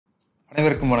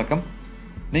அனைவருக்கும் வணக்கம்.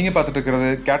 நீங்கள் பார்த்துட்டு இருக்கிறது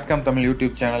Cad Cam Tamil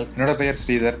YouTube channel. என்னோட பெயர்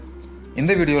ஸ்ரீதர்.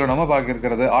 இந்த வீடியோவில் நம்ம பார்க்க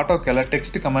இருக்கிறது AutoCAD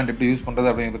டெக்ஸ்ட் கமாண்ட் எப்படி யூஸ் பண்ணுறது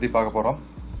அப்படிங்கிற பற்றி பார்க்க போகிறோம்.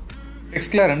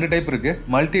 டெக்ஸ்ட்டில் ரெண்டு டைப் இருக்குது.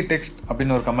 மல்டி டெக்ஸ்ட்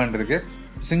அப்படின்னு ஒரு கமாண்ட் இருக்குது,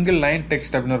 சிங்கிள் லைன்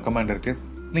டெக்ஸ்ட் அப்படின்னு ஒரு கமாண்ட் இருக்குது.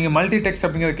 நீங்கள் மல்டி டெக்ஸ்ட்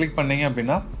அப்படிங்கிறத கிளிக் பண்ணீங்க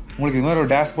அப்படின்னா உங்களுக்கு இது மாதிரி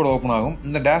ஒரு டேஷ்போர்டு ஓப்பன் ஆகும்.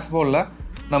 இந்த டேஷ்போர்டில்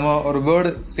நம்ம ஒரு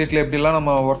வேர்டு சீட்டில் எப்படிலாம்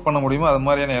நம்ம ஒர்க் பண்ண முடியுமோ அது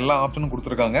மாதிரியான எல்லா ஆப்ஷனும்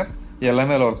கொடுத்துருக்காங்க.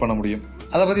 எல்லாமே அதில் ஒர்க் பண்ண முடியும்.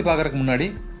 அதை பற்றி பார்க்குறதுக்கு முன்னாடி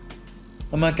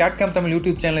நம்ம Cad Cam Tamil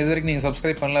YouTube channel இது வரைக்கும் நீங்கள்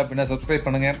சப்ஸ்கிரைப் பண்ணல அப்படின்னா சப்ஸ்கிரைப்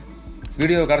பண்ணுங்கள்.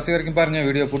 வீடியோ கடைசி வரைக்கும் பாருங்கள்.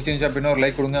 வீடியோ பிடிச்சிருந்துச்சு அப்படின்னா ஒரு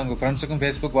லைக் கொடுங்க. உங்கள் ஃப்ரெண்ட்ஸுக்கும்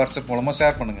ஃபேஸ்புக் வாட்ஸ்அப் மூலமாக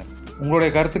ஷேர் பண்ணுங்கள். உங்களுடைய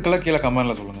கருத்துக்களை கீழே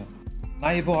கமெண்ட்டில் சொல்லுங்கள்.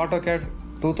 நான் இப்போ AutoCAD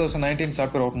 2019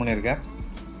 சாஃப்ட்வேர் ஓப்பன் பண்ணியிருக்கேன்.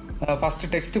 ஃபஸ்ட்டு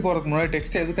டெக்ஸ்ட் போகிறதுக்கு முன்னாடி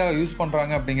டெக்ஸ்ட் எதுக்காக யூஸ்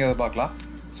பண்ணுறாங்க அப்படிங்கிறத பார்க்கலாம்.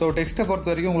 ஸோ டெக்ஸ்ட்டை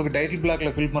பொறுத்த வரைக்கும் உங்களுக்கு டைட்டில்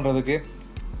பிளாக்ல ஃபில் பண்ணுறதுக்கு,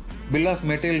 பில் ஆஃப்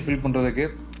மெட்டீரியல் ஃபில் பண்ணுறதுக்கு,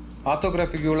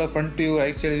 ஆர்த்தோகிராஃபிக் வியூவில் front view,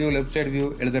 right side view, left side view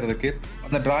எழுதுறதுக்கு,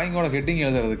 அந்த டிராயிங்கோட ஹெட்டிங்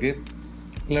எழுதுறதுக்கு,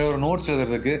 இல்லை ஒரு நோட்ஸ்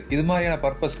எழுதுறதுக்கு, இது மாதிரியான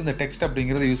பர்பஸ்க்கு இந்த டெக்ஸ்ட்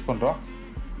அப்படிங்கிறத யூஸ் பண்ணுறோம்.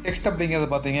 டெக்ஸ்ட் அப்படிங்கிறது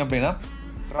பார்த்தீங்க அப்படின்னா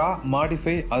ட்ரா,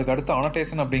 மாடிஃபை, அதுக்கு அடுத்து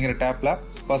அனோட்டேஷன் அப்படிங்கிற டேப்பில்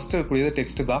ஃபஸ்ட்டு இருக்கக்கூடியது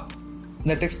டெக்ஸ்ட்டு தான்.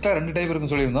 இந்த டெக்ஸ்ட்டில் ரெண்டு டைப்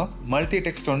இருக்குன்னு சொல்லியிருந்தோம். மல்டி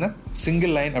டெக்ஸ்ட் ஒன்று,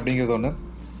 சிங்கிள் லைன் அப்படிங்கிறது ஒன்று.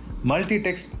 மல்டி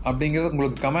டெக்ஸ்ட் அப்படிங்கிறது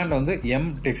உங்களுக்கு கமாண்ட் வந்து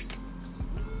Mtext.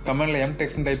 கமாண்டில்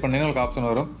Mtextனு டைப் பண்ணிங்கன்னா உங்களுக்கு ஆப்ஷன்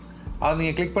வரும். அதை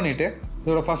நீங்கள் கிளிக் பண்ணிவிட்டு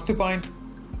இதோட first point,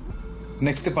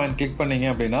 next point click பண்ணிங்க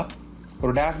அப்படின்னா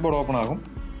ஒரு டேஷ்போர்டு ஓப்பன் ஆகும்.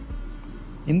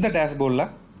 இந்த டேஷ்போர்டில்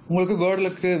உங்களுக்கு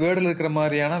வேர்டில் இருக்கிற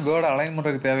மாதிரியான வேர்டை அலைன்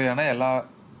பண்ணுறதுக்கு தேவையான எல்லா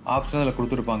ஆப்ஷனும் இதில்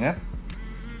கொடுத்துருப்பாங்க.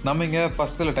 நம்ம இங்கே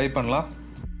ஃபஸ்ட்டில் டைப் பண்ணலாம்.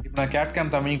 இப்போ நான் Cad Cam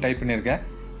Tamil டைப் பண்ணியிருக்கேன்.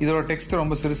 இதோட டெக்ஸ்ட்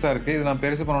ரொம்ப சிறுசாக இருக்குது. இது நான்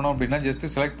பெருசு பண்ணணும் அப்படின்னா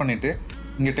ஜஸ்ட்டு செலக்ட் பண்ணிவிட்டு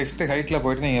இங்கே டெக்ஸ்ட்டு ஹைட்டில்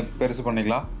போய்ட்டு நீங்கள் பெருசு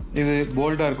பண்ணிக்கலாம். இது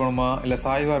போல்டாக இருக்கணுமா, இல்லை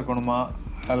சாய்வாக இருக்கணுமா,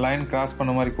 லைன் கிராஸ்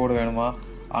பண்ண மாதிரி கோடு வேணுமா,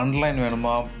 அண்டர்லைன்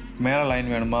வேணுமா, மேலே லைன்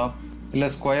வேணுமா, இல்லை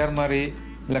ஸ்கொயர் மாதிரி,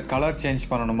 இல்லை கலர் சேஞ்ச்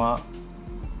பண்ணணுமா,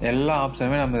 எல்லா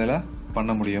ஆப்ஷனுமே நம்ம இதில்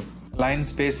பண்ண முடியும். லைன்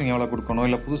ஸ்பேஸிங் எவ்வளோ கொடுக்கணும்,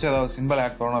 இல்லை புதுசாக ஏதாவது சிம்பிள்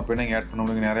ஆட் பண்ணணும் அப்படின்னா நீங்கள் ஆட் பண்ண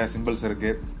முடியும். நிறையா சிம்பிள்ஸ்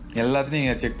இருக்குது. எல்லாத்தையும்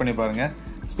நீங்கள் செக் பண்ணி பாருங்கள்.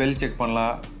 ஸ்பெல் செக்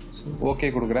பண்ணலாம். ஓகே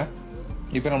கொடுக்குறேன்.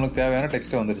 இப்போ நம்மளுக்கு தேவையான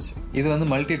டெக்ஸ்ட் வந்துடுச்சு. இது வந்து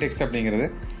மல்டி டெக்ஸ்ட் அப்படிங்கிறது.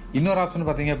 இன்னொரு ஆப்ஷன்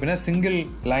பார்த்தீங்க அப்படின்னா சிங்கிள்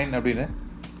லைன் அப்படின்னு.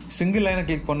 சிங்கிள் லைனை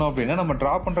கிளிக் பண்ணோம் அப்படின்னா நம்ம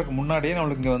ட்ரா பண்ணுறதுக்கு முன்னாடியே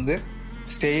நம்மளுக்கு இங்கே வந்து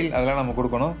ஸ்டைல் அதெல்லாம் நம்ம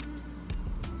கொடுக்கணும்.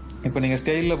 இப்போ நீங்கள்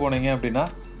ஸ்டைலில் போனீங்க அப்படின்னா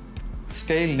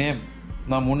ஸ்டைல் நேம்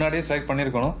நான் முன்னாடியே செலக்ட்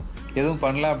பண்ணியிருக்கணும். எதுவும்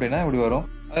பண்ணல அப்படின்னா இப்படி வரும்.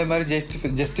 அதே மாதிரி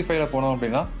ஜஸ்டிஃபைல போனோம்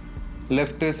அப்படின்னா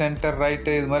லெஃப்ட்டு, சென்டர்,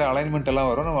 ரைட்டு, இது மாதிரி அலைன்மெண்ட் எல்லாம்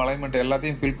வரும். நம்ம அலைன்மெண்ட்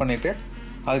எல்லாத்தையும் ஃபில் பண்ணிவிட்டு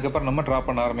அதுக்கப்புறம் நம்ம ட்ரா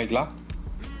பண்ண ஆரம்பிக்கலாம்.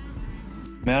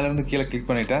 மேலேருந்து கீழே கிளிக்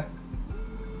பண்ணிவிட்டேன்.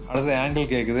 அடுத்து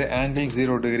ஆங்கிள் கேட்குது. Angle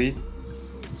 0 degree.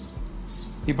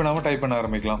 இப்போ நம்ம டைப் பண்ண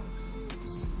ஆரம்பிக்கலாம்.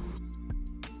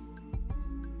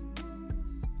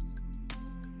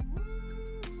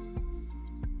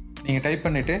 நீங்கள் டைப்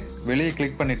பண்ணிவிட்டு வெளியே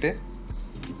கிளிக் பண்ணிவிட்டு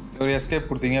ஒரு எஸ்கேப்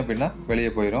கொடுத்தீங்க அப்படின்னா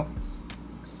வெளியே போயிடும்.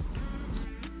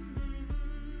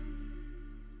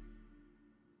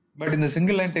 பட் இந்த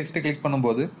சிங்கிள் லைன் டெக்ஸ்ட்டை கிளிக்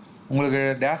பண்ணும்போது உங்களுக்கு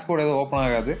டேஷ்போர்டு எதுவும் ஓப்பன்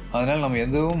ஆகாது. அதனால் நம்ம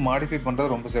எதுவும் மாடிஃபை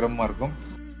பண்ணுறது ரொம்ப சிரமமாக இருக்கும்.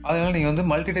 அதனால் நீங்கள் வந்து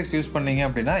மல்டி டெக்ஸ்ட் யூஸ் பண்ணீங்க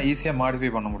அப்படின்னா ஈஸியாக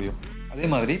மாடிஃபை பண்ண முடியும். அதே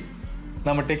மாதிரி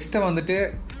நம்ம டெக்ஸ்ட்டை வந்துட்டு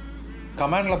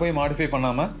கமாண்டில் போய் மாடிஃபை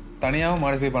பண்ணாமல் தனியாகவும்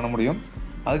மாடிஃபை பண்ண முடியும்.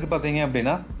 அதுக்கு பார்த்தீங்க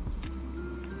அப்படின்னா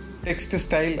டெக்ஸ்ட்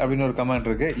ஸ்டைல் அப்படின்னு ஒரு கமாண்ட்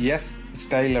இருக்குது, எஸ்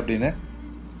ஸ்டைல் அப்படின்னு.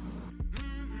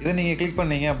 இதை நீங்கள் கிளிக்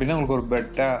பண்ணீங்க அப்படின்னா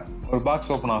உங்களுக்கு ஒரு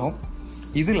பாக்ஸ் ஓப்பன் ஆகும்.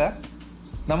 இதில்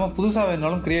நம்ம புதுசாக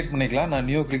வேணாலும் கிரியேட் பண்ணிக்கலாம். நான்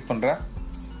நியூ கிளிக் பண்ணுறேன்.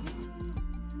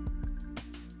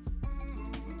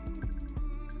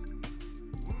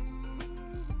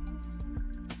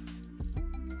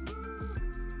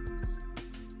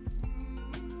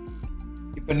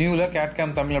 இப்போ நியூவில் Cad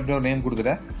Cam Tamil அப்படின்னு ஒரு நேம்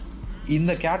கொடுத்துட்டேன்.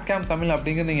 இந்த Cad Cam Tamil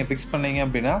அப்படிங்கிறது நீங்கள் ஃபிக்ஸ் பண்ணீங்க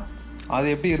அப்படின்னா அது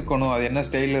எப்படி இருக்கணும், அது என்ன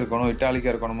ஸ்டைலில் இருக்கணும்,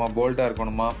 இட்டாலிக்காக இருக்கணுமா, போல்டாக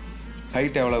இருக்கணுமா,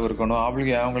 ஹைட் எவ்வளோ இருக்கணும்,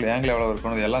 ஆங்கிள் எவ்வளோ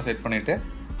இருக்கணும், இதெல்லாம் செட் பண்ணிவிட்டு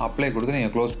அப்ளை கொடுத்து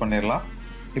நீங்கள் க்ளோஸ் பண்ணிடலாம்.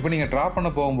 இப்போ நீங்கள் ட்ரா பண்ண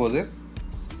போகும்போது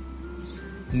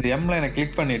இந்த M லைனை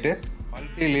கிளிக் பண்ணிவிட்டு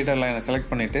மல்டி லீடர் லைனை செலக்ட்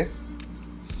பண்ணிவிட்டு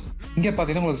இங்கே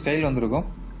பார்த்தீங்கன்னா உங்களுக்கு ஸ்டைல் வந்திருக்கும்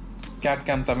Cad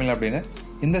Cam Tamil அப்படின்னு.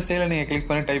 இந்த ஸ்டைலை நீங்கள் கிளிக்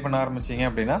பண்ணி டைப் பண்ண ஆரம்பிச்சிங்க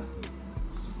அப்படின்னா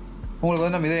உங்களுக்கு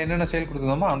வந்து நம்ம இதில் என்னென்ன ஸ்டைல்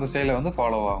கொடுத்துருந்தோமோ அந்த ஸ்டைலை வந்து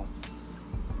ஃபாலோ ஆகும்.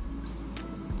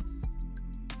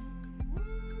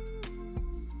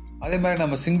 அதே மாதிரி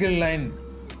நம்ம சிங்கிள் லைன்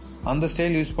அந்த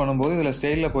ஸ்டைல் யூஸ் பண்ணும்போது இதில்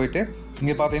ஸ்டைலில் போயிட்டு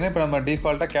இங்கே பார்த்தீங்கன்னா இப்போ நம்ம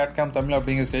டிஃபால்ட்டாக Cad Cam Tamil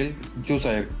அப்படிங்கிற ஸ்டைல் சூஸ்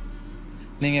ஆகிருக்கு.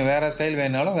 நீங்கள் வேறு ஸ்டைல்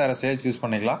வேணாலும் வேறு ஸ்டைல் சூஸ்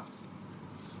பண்ணிக்கலாம்.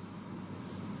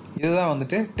 இதுதான்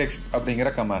வந்துட்டு டெக்ஸ்ட்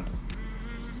அப்படிங்கிற கமாண்ட்.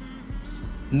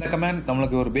 இந்த கமாண்ட்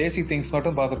நம்மளுக்கு ஒரு பேசிக் திங்ஸ்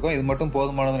மட்டும் பார்த்துருக்கோம். இது மட்டும்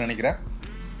போதுமானதுன்னு நினைக்கிறேன்.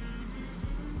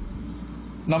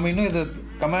 நம்ம இன்னும் இது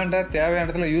கமாண்டை தேவையான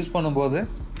இடத்துல யூஸ் பண்ணும்போது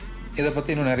இதை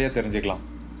பற்றி இன்னும் நிறைய தெரிஞ்சுக்கலாம்.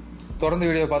 தொடர்ந்து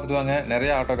வீடியோ பார்த்துட்டு வாங்க.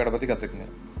 நிறைய AutoCAD பற்றி கற்றுக்குங்க.